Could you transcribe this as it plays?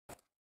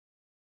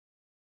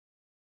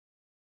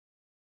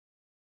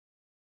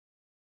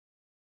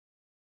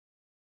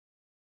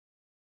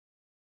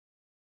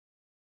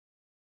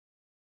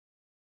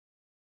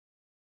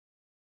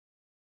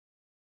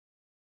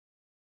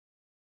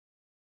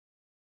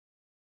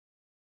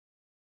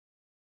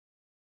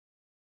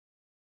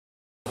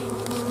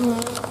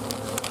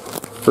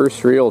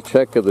First real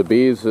check of the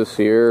bees this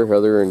year,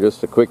 other than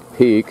just a quick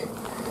peek.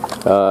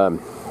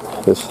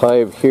 This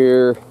hive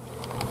here,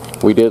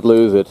 we did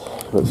lose it,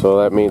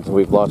 so that means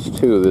we've lost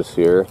 2 this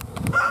year.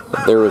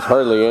 There was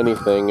hardly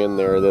anything in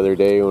there the other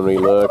day when we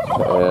looked,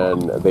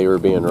 and they were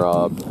being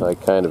robbed. I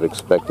kind of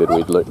expected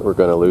we're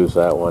going to lose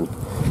that one.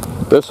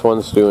 This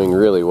one's doing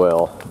really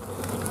well.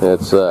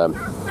 It's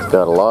got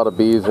a lot of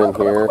bees in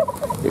here.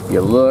 If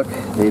you look,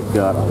 they've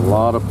got a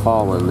lot of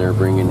pollen they're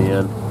bringing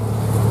in.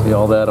 See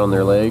all that on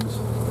their legs?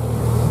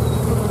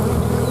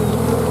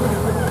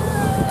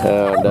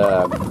 And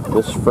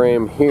this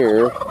frame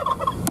here,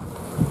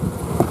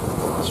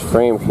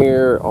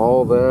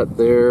 all that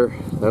there,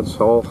 that's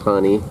all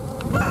honey.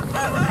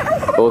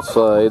 Both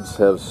sides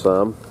have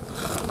some.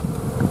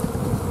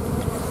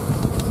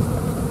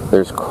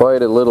 There's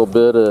quite a little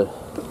bit of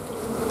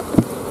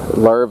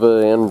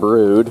larva and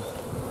brood.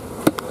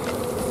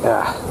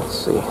 Let's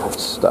see,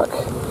 it's stuck.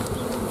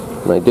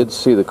 And I did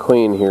see the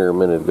queen here a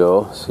minute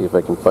ago. See if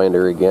I can find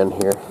her again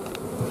here.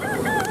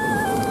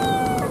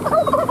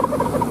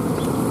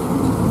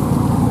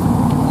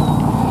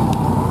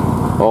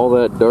 All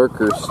that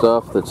darker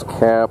stuff that's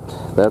capped,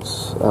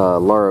 that's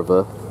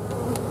larva,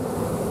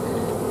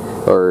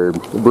 or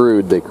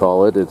brood they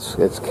call it.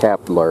 It's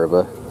capped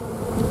larva.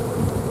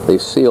 They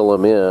seal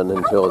them in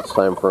until it's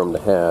time for them to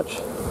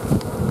hatch.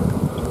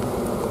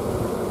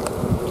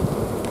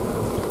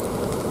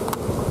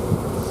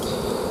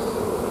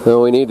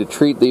 Now we need to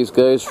treat these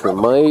guys for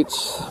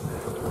mites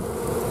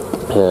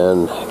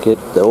and get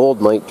the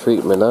old mite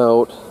treatment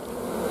out.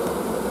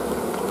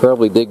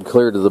 Probably dig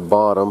clear to the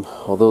bottom,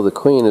 although the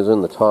queen is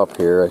in the top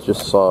here. I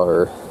just saw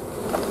her.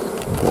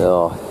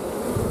 Now,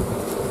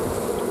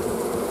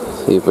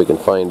 see if we can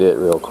find it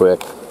real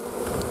quick.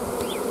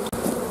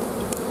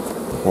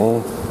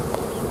 Okay.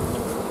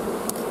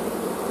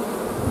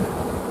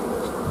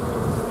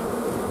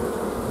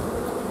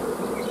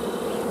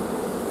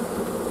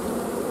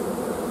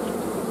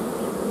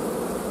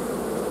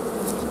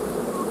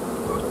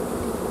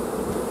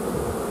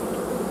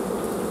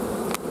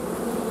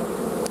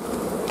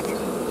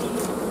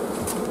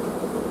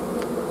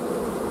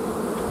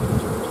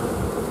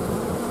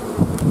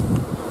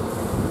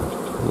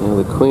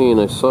 The queen,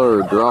 I saw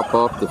her drop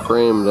off the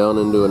frame down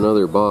into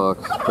another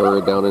box,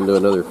 or down into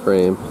another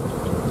frame.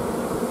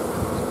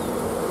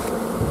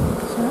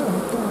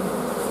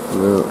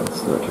 No,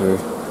 that's not her.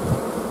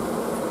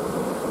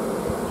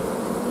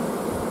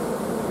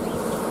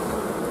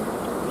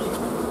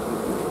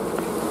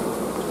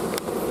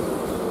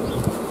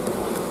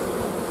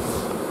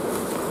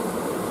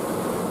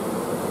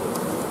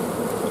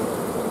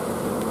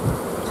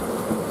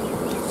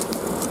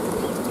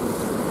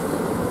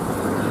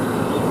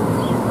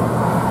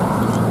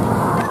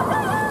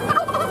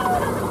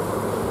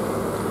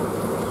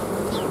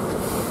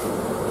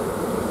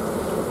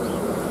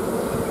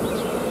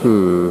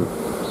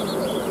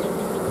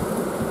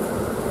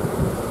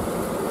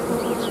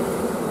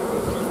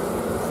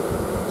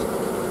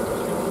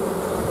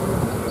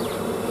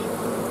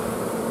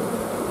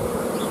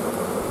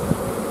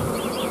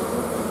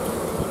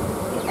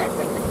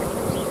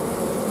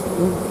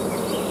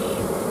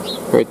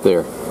 Right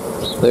there.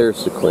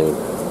 There's the queen.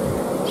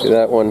 See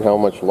that one, how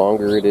much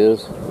longer it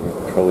is?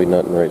 You're probably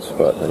not in the right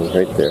spot, honey.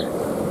 Right there.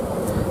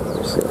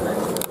 Let's see.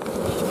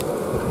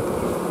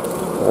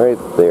 Right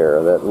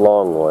there, that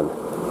long one.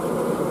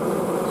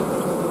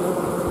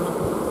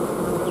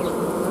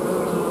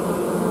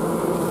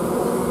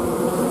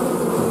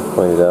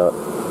 Point it out.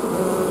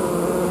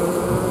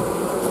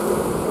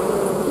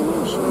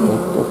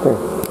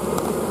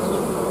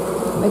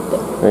 Right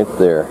there. Right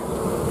there.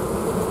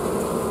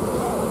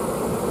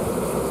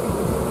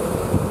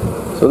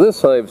 So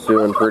this hive's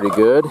doing pretty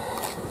good.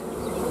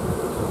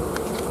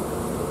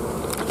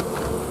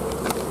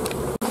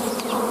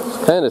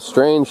 It's kind of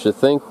strange to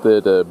think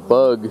that a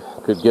bug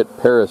could get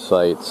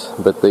parasites,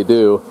 but they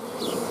do.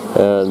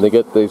 And they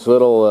get these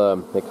little,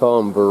 they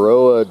call them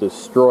Varroa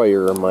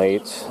Destroyer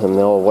Mites, and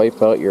they'll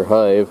wipe out your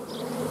hive.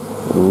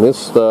 And this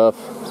stuff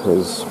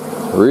is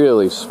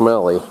really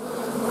smelly.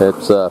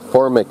 It's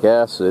formic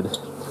acid.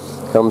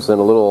 Comes in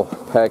a little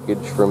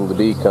package from the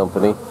bee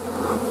company.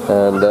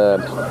 And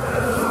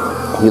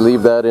you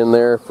leave that in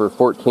there for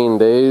 14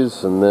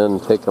 days and then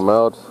take them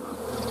out,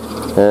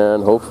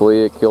 and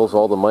hopefully it kills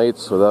all the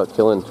mites without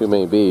killing too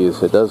many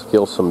bees. It does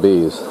kill some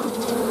bees.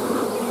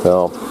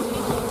 So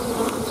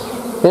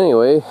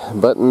anyway,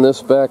 button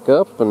this back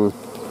up and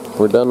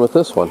we're done with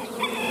this one.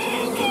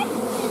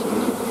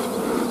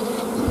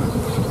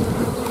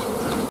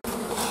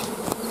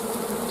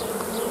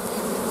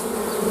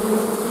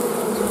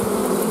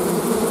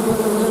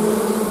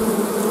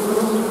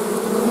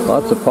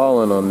 Lots of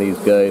pollen on these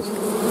guys.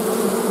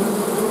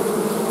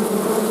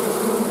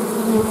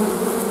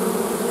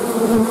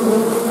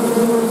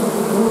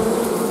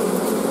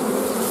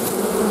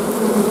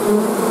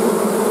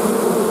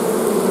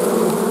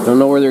 Don't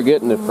know where they're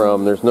getting it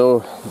from. There's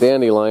no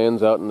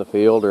dandelions out in the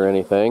field or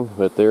anything,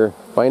 but they're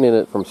finding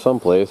it from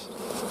someplace.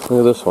 Look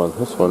at this one.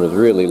 This one is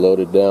really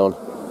loaded down.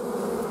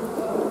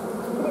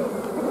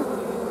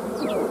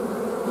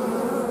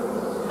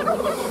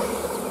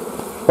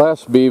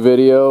 Last bee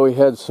video, we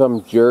had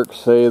some jerk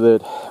say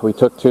that we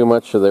took too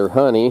much of their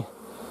honey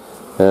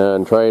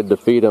and tried to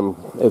feed them,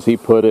 as he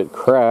put it,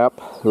 crap,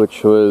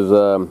 which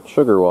was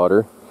sugar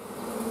water.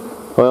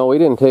 Well, we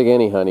didn't take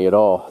any honey at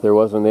all. There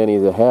wasn't any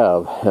to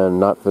have,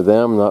 and not for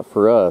them, not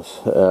for us.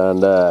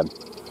 And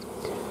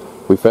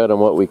we fed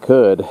them what we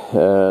could.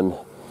 And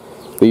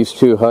these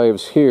two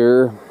hives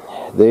here,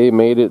 they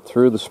made it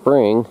through the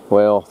spring,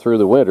 well, through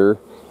the winter,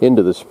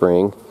 into the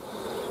spring.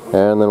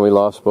 And then we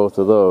lost both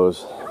of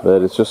those.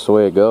 But it's just the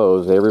way it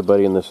goes.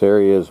 Everybody in this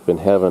area has been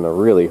having a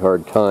really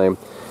hard time.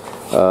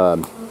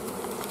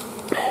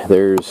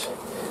 There's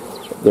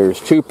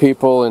two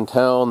people in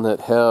town that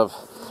have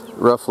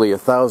roughly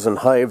 1,000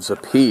 hives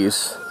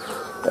apiece,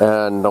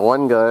 and the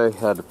one guy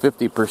had a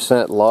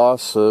 50%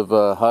 loss of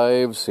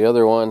hives. The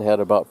other one had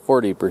about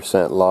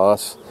 40%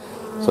 loss.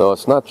 So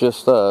it's not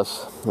just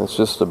us. It's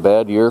just a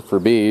bad year for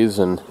bees,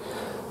 and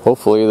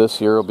hopefully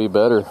this year will be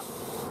better.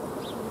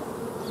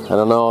 I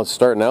don't know. It's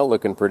starting out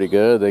looking pretty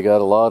good. They got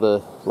a lot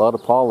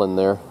of pollen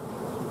there.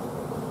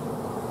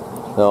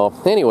 So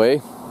anyway,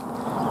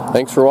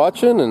 thanks for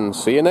watching, and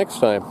see you next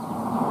time.